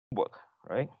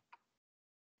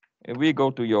if we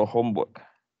go to your homework,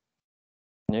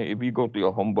 if we go to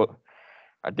your homework,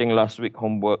 I think last week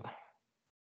homework,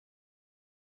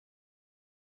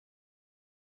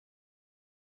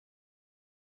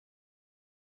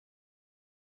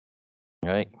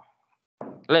 right?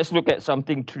 Let's look at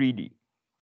something 3D.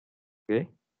 Okay.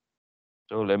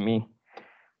 So let me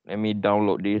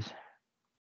download this.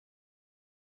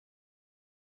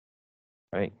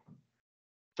 Right.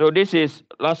 So this is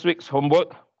last week's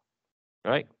homework,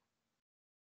 right?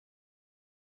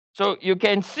 So you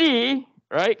can see,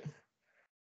 right?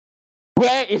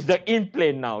 Where is the in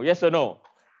plane now? Yes or no?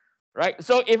 Right.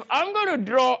 So if I'm going to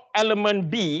draw element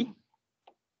B,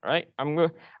 right? I'm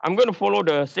going to follow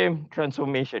the same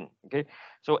transformation. Okay.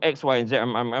 So X, Y, and Z.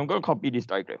 I'm going to copy this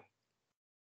diagram.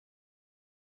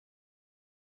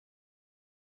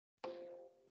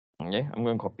 Okay. I'm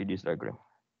going to copy this diagram,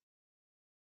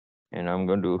 and I'm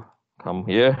going to come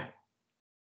here,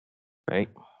 right?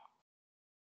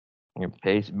 And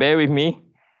paste. Bear with me,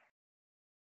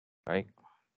 right?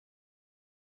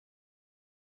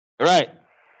 Right.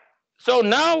 So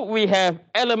now we have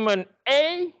element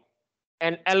A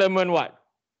and element what?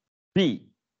 B.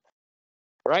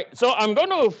 Right. So I'm going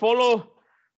to follow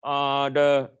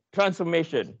the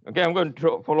transformation. Okay, I'm going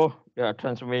to follow the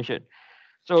transformation.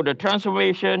 So the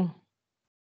transformation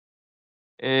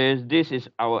is, this is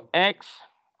our X,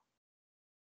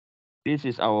 this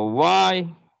is our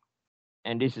Y,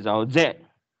 and this is our Z.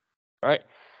 Right.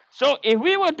 So if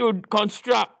we were to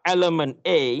construct element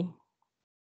A,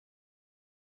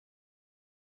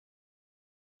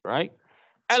 right?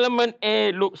 Element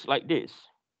A looks like this.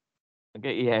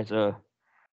 Okay, it has a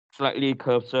slightly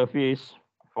curved surface.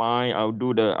 Fine, I'll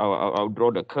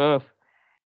draw the curve.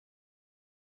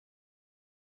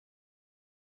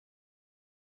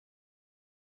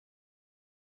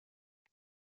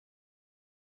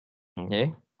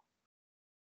 Okay.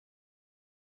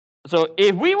 So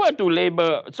if we were to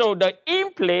label, so the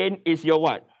in plane is your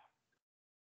what?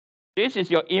 This is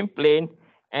your in plane,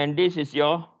 and this is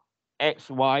your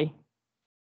XY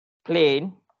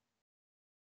plane.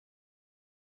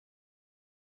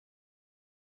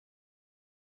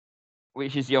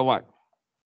 Which is your what?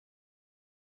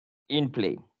 In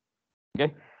plane.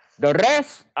 Okay. The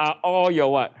rest are all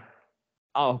your what?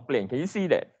 Out of plane. Can you see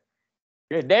that?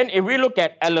 Okay. Then if we look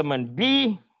at element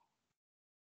B,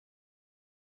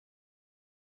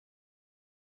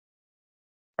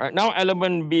 right now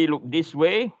element B look this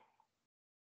way.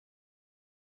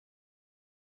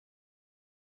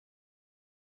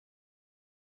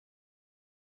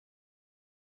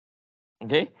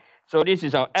 Okay, so this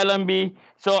is our LMB.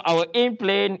 So our in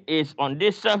plane is on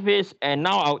this surface, and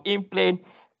now our in plane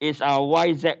is our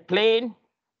YZ plane.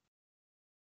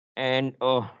 And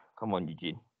oh, come on,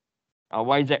 Eugene. Our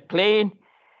YZ plane,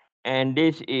 and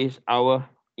this is our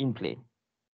in plane.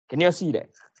 Can you see that?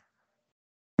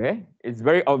 Okay, it's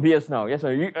very obvious now. Yes,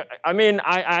 sir. I mean,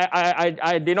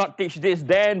 I did not teach this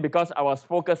then because I was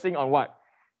focusing on what?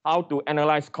 How to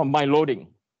analyze combined loading.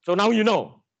 So now you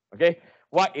know, okay,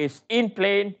 what is in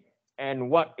plane and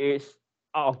what is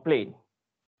out of plane.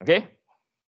 Okay.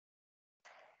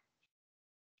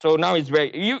 So now it's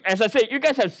very, as I said, you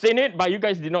guys have seen it, but you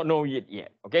guys did not know it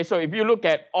yet. Okay. So if you look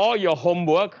at all your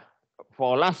homework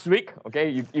for last week, okay,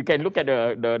 you can look at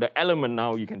the element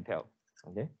now, you can tell.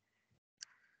 Okay.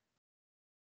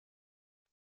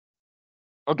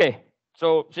 Okay.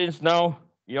 So since now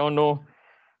you all know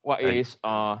what is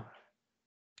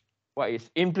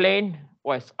in plane,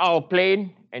 what is out of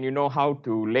plane, and you know how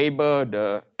to label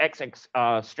the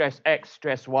stress X,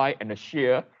 stress Y, and the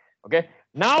shear. Okay.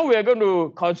 Now we are going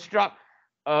to construct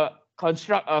a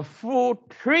full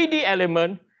 3D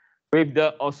element with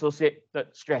the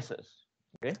associated stresses.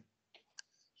 Okay.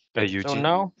 Eugene, so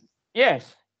now,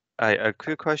 yes. a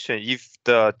quick question. If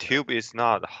the tube is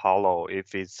not hollow,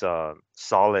 if it's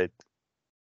solid,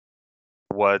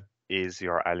 what is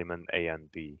your element A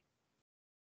and B?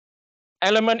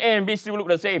 Element A and B still look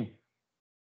the same.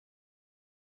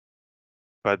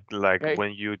 But like Okay.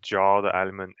 when you draw the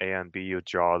element A and B, you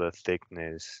draw the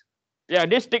thickness. Yeah,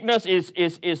 this thickness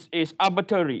is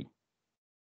arbitrary.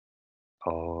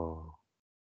 Oh.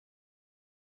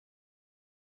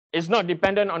 It's not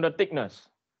dependent on the thickness.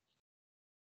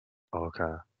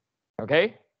 Okay.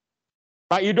 Okay.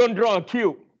 But you don't draw a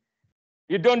cube.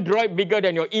 You don't draw it bigger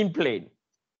than your in plane.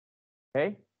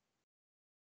 Okay.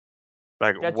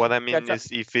 Like what I mean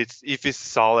is, if it's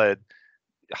solid,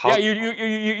 how? Yeah,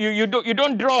 you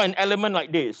don't draw an element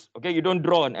like this. Okay, you don't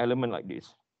draw an element like this.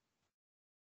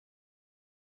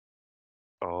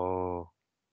 Oh.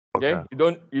 Okay.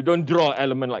 You don't draw an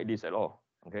element like this at all.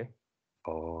 Okay.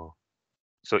 Oh.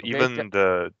 So Okay, even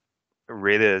the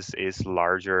radius is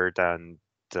larger than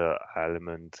the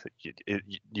element,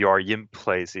 your in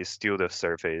place is still the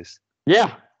surface.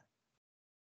 Yeah.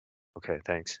 Okay,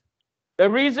 thanks. The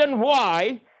reason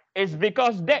why is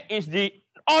because that is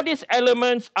all these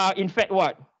elements are in fact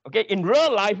what? Okay, in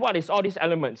real life, what is all these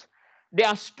elements? They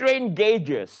are strain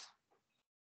gauges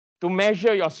to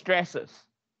measure your stresses.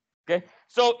 Okay,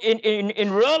 so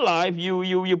in real life,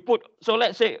 you put, so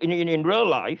let's say in real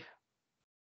life,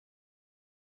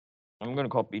 I'm going to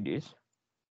copy this,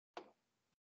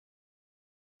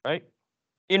 right?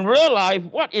 In real life,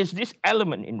 what is this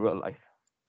element in real life?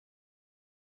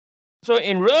 So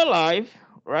in real life,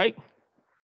 right,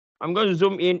 I'm going to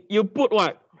zoom in. You put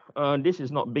what? This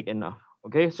is not big enough.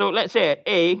 Okay, so let's say at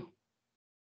A.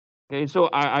 Okay, so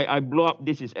I blow up.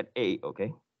 This is at A.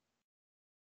 Okay.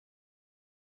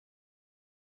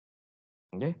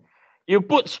 Okay. You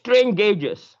put strain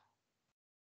gauges.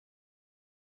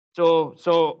 So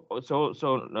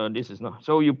this is not.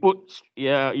 So you put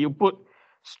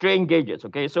strain gauges.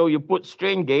 Okay. So you put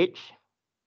strain gauge.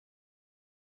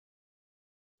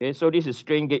 Okay. So this is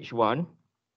strain gauge 1.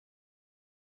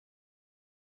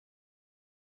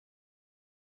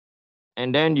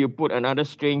 And then you put another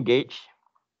strain gauge.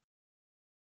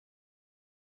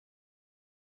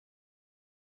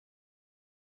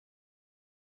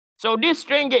 So this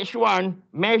strain gauge 1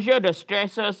 measure the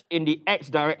stresses in the x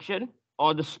direction,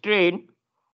 or the strain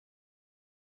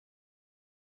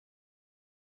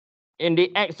in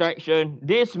the x direction.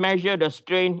 This measure the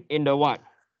strain in the what?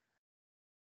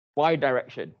 Y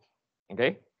direction.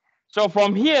 Okay. So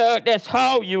from here, that's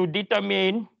how you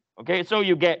determine. Okay. So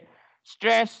you get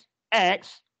stress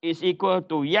x is equal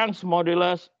to Young's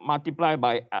modulus multiplied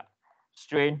by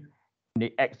strain in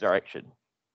the x direction.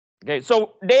 Okay.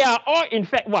 So they are all in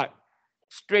fact what?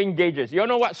 Strain gauges. You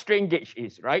know what strain gauge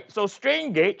is, right? So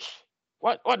strain gauge,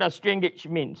 what does strain gauge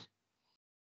means?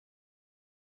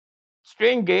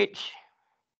 Strain gauge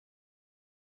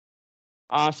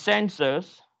are sensors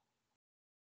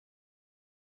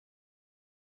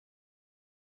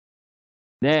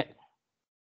that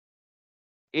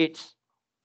its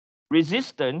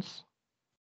resistance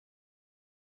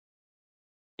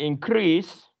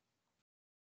increase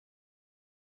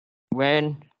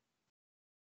when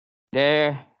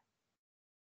there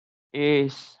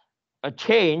is a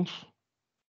change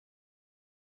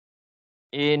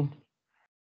in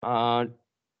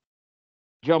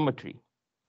geometry.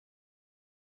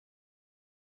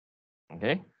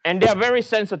 Okay, and they are very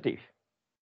sensitive.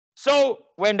 So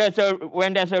when there's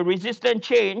a resistance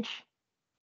change,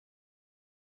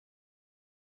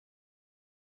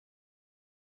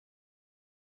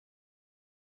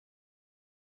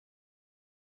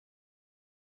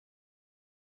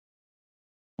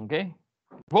 okay,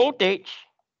 voltage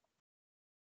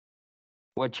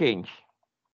will change.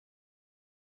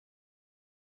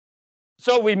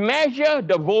 So we measure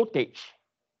the voltage.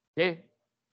 Okay,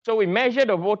 so we measure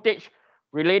the voltage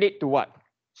related to what?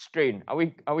 Strain. Are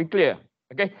we clear?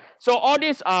 Okay, so all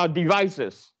these are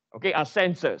devices. Okay, are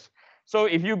sensors. So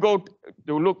if you go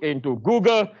to look into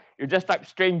Google, you just type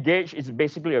strain gauge. It's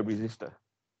basically a resistor.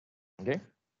 Okay,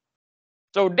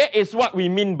 so that is what we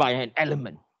mean by an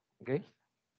element. Okay,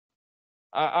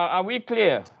 are we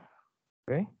clear?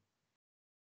 Okay,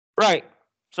 right.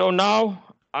 So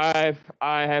now I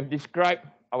have described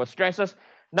our stresses.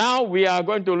 Now we are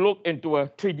going to look into a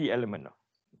 3D element.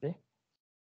 Okay,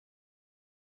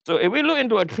 so if we look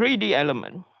into a 3D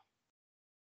element,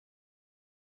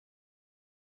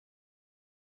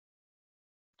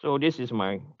 so this is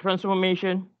my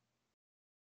transformation.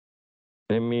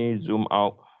 Let me zoom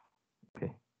out.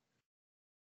 Okay.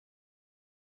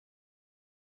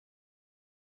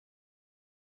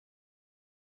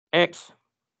 X,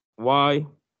 Y,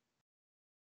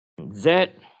 Z.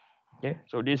 Okay,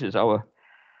 so this is our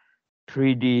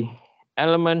 3D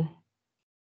element.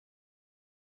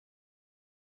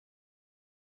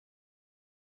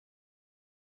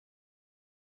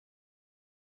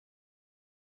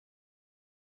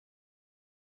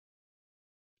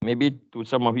 Maybe to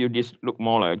some of you, this look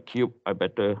more like a cube. I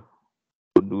better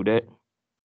do that.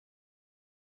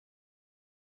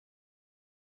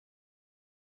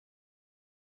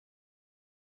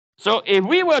 So if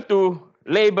we were to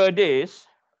label this,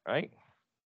 right,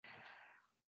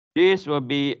 this will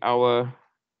be our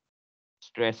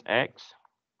stress X.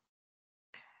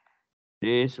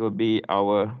 This will be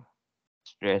our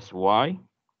stress Y.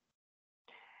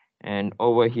 And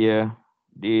over here,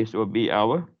 this will be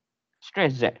our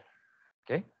stress Z.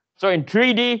 Okay. So in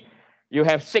 3D, you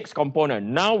have 6 components.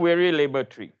 Now we already label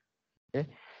 3. Okay.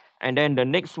 And then the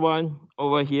next one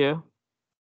over here,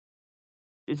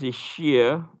 this is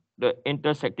shear. the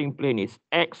intersecting plane is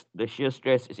X, the shear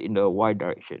stress is in the Y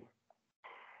direction.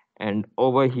 And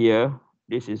over here,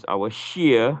 this is our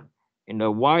shear in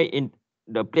the Y, in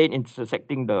the plane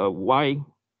intersecting the Y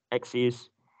axis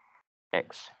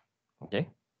X. Okay.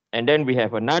 And then we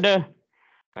have another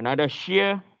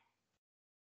shear.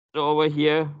 So over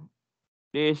here,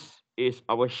 this is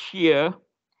our shear.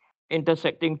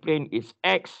 Intersecting plane is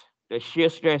X. The shear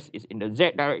stress is in the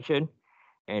Z direction.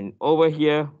 And over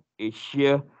here is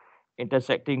shear.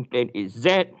 Intersecting plane is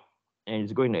Z. And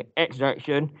it's going in the X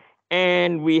direction.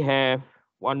 And we have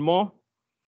one more.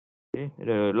 Okay.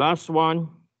 The last one,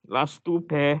 last two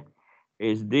pair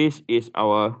is this is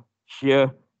our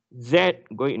shear Z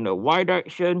going in the Y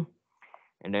direction.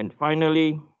 And then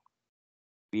finally,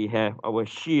 we have our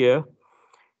shear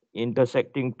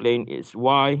intersecting plane is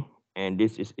Y, and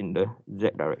this is in the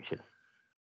Z direction.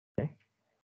 Okay.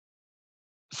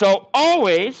 So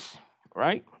always,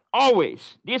 right?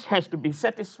 Always, this has to be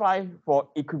satisfied for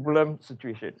equilibrium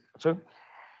situation.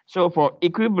 So for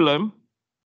equilibrium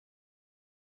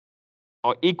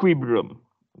or equilibrium,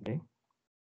 okay,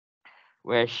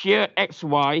 where shear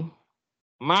XY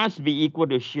must be equal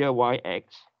to shear YX,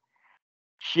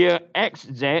 shear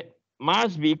XZ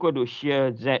must be equal to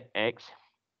shear ZX,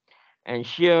 and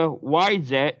shear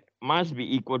YZ must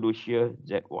be equal to shear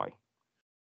ZY.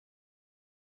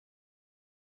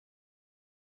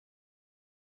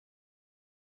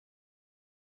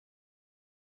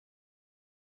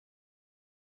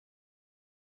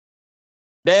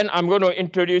 Then I'm going to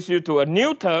introduce you to a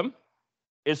new term.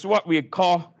 It's what we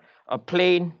call a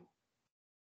plane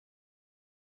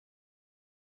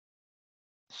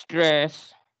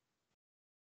stress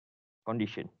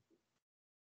condition.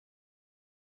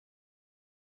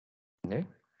 Okay.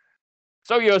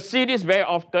 So you'll see this very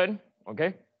often.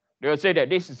 Okay. They'll say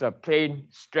that this is a plane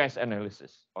stress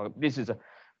analysis, or this is a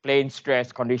plane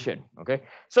stress condition. Okay.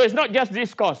 So it's not just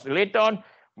this course. Later on,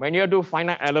 when you do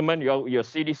finite element, you'll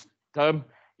see this term.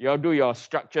 You'll do your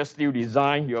structure steel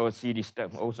design, you'll see this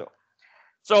term also.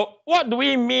 So what do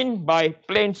we mean by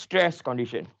plane stress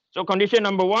condition? So condition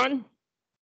number one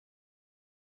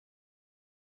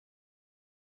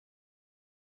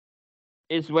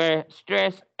is where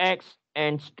stress X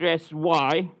and stress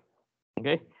Y,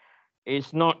 okay,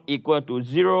 is not equal to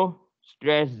 0.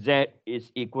 Stress Z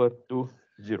is equal to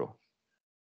 0.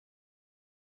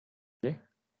 Okay.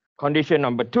 Condition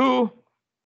number two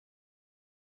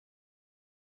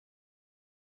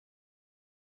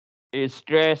is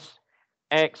stress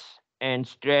X and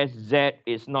stress Z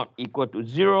is not equal to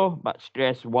 0, but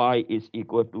stress Y is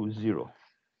equal to 0.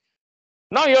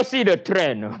 Now you'll see the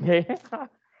trend, okay?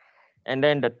 And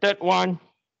then the third one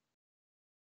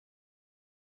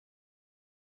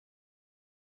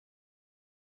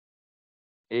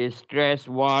is stress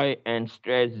Y and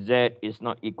stress Z is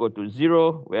not equal to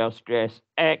 0, where stress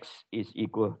X is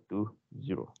equal to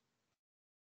 0.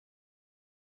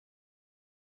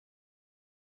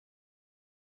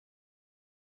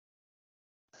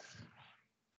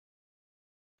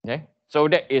 Okay, so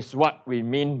that is what we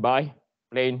mean by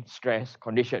plane stress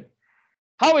condition.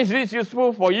 How is this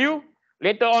useful for you?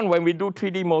 Later on, when we do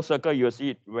 3D Mohr circle, you'll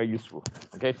see it very useful.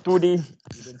 Okay, 2D,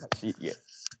 you don't see it yet.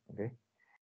 Okay,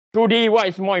 2D, what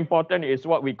is more important is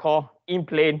what we call in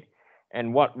plane,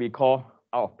 and what we call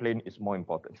out of plane is more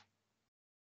important.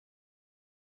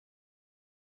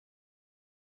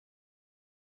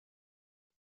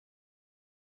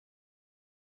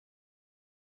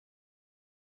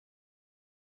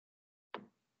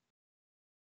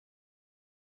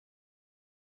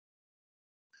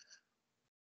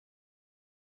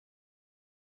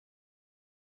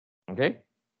 Okay.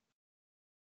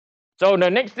 So the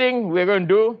next thing we're going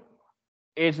to do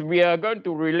is we are going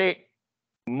to relate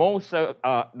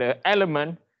the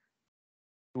element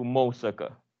to Mohr circle,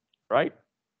 right?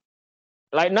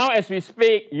 Like now as we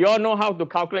speak, you all know how to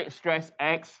calculate stress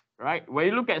X, right? When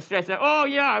you look at stress, oh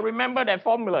yeah, I remember that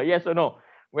formula, yes or no?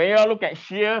 When you all look at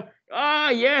shear,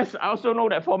 yes, I also know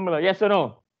that formula, yes or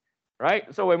no?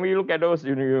 Right? So when we look at those,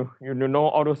 you know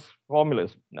all those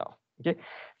formulas now. Okay.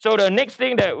 So the next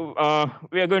thing that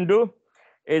we are going to do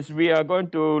is we are going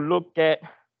to look at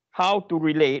how to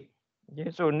relate. Okay.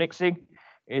 So next thing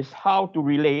is how to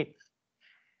relate.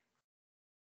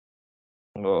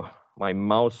 Oh, my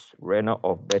mouse ran out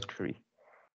of battery.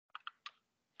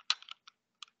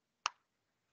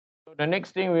 So the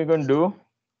next thing we're going to do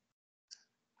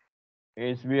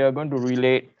is we are going to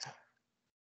relate.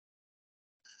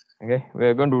 Okay, we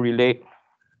are going to relate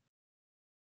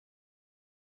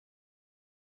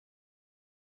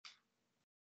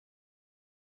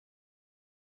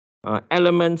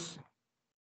elements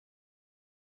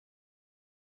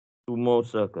 2 more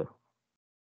circle.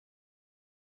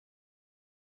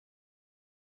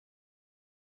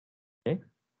 Okay.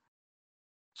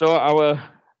 So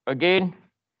again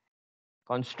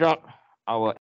construct our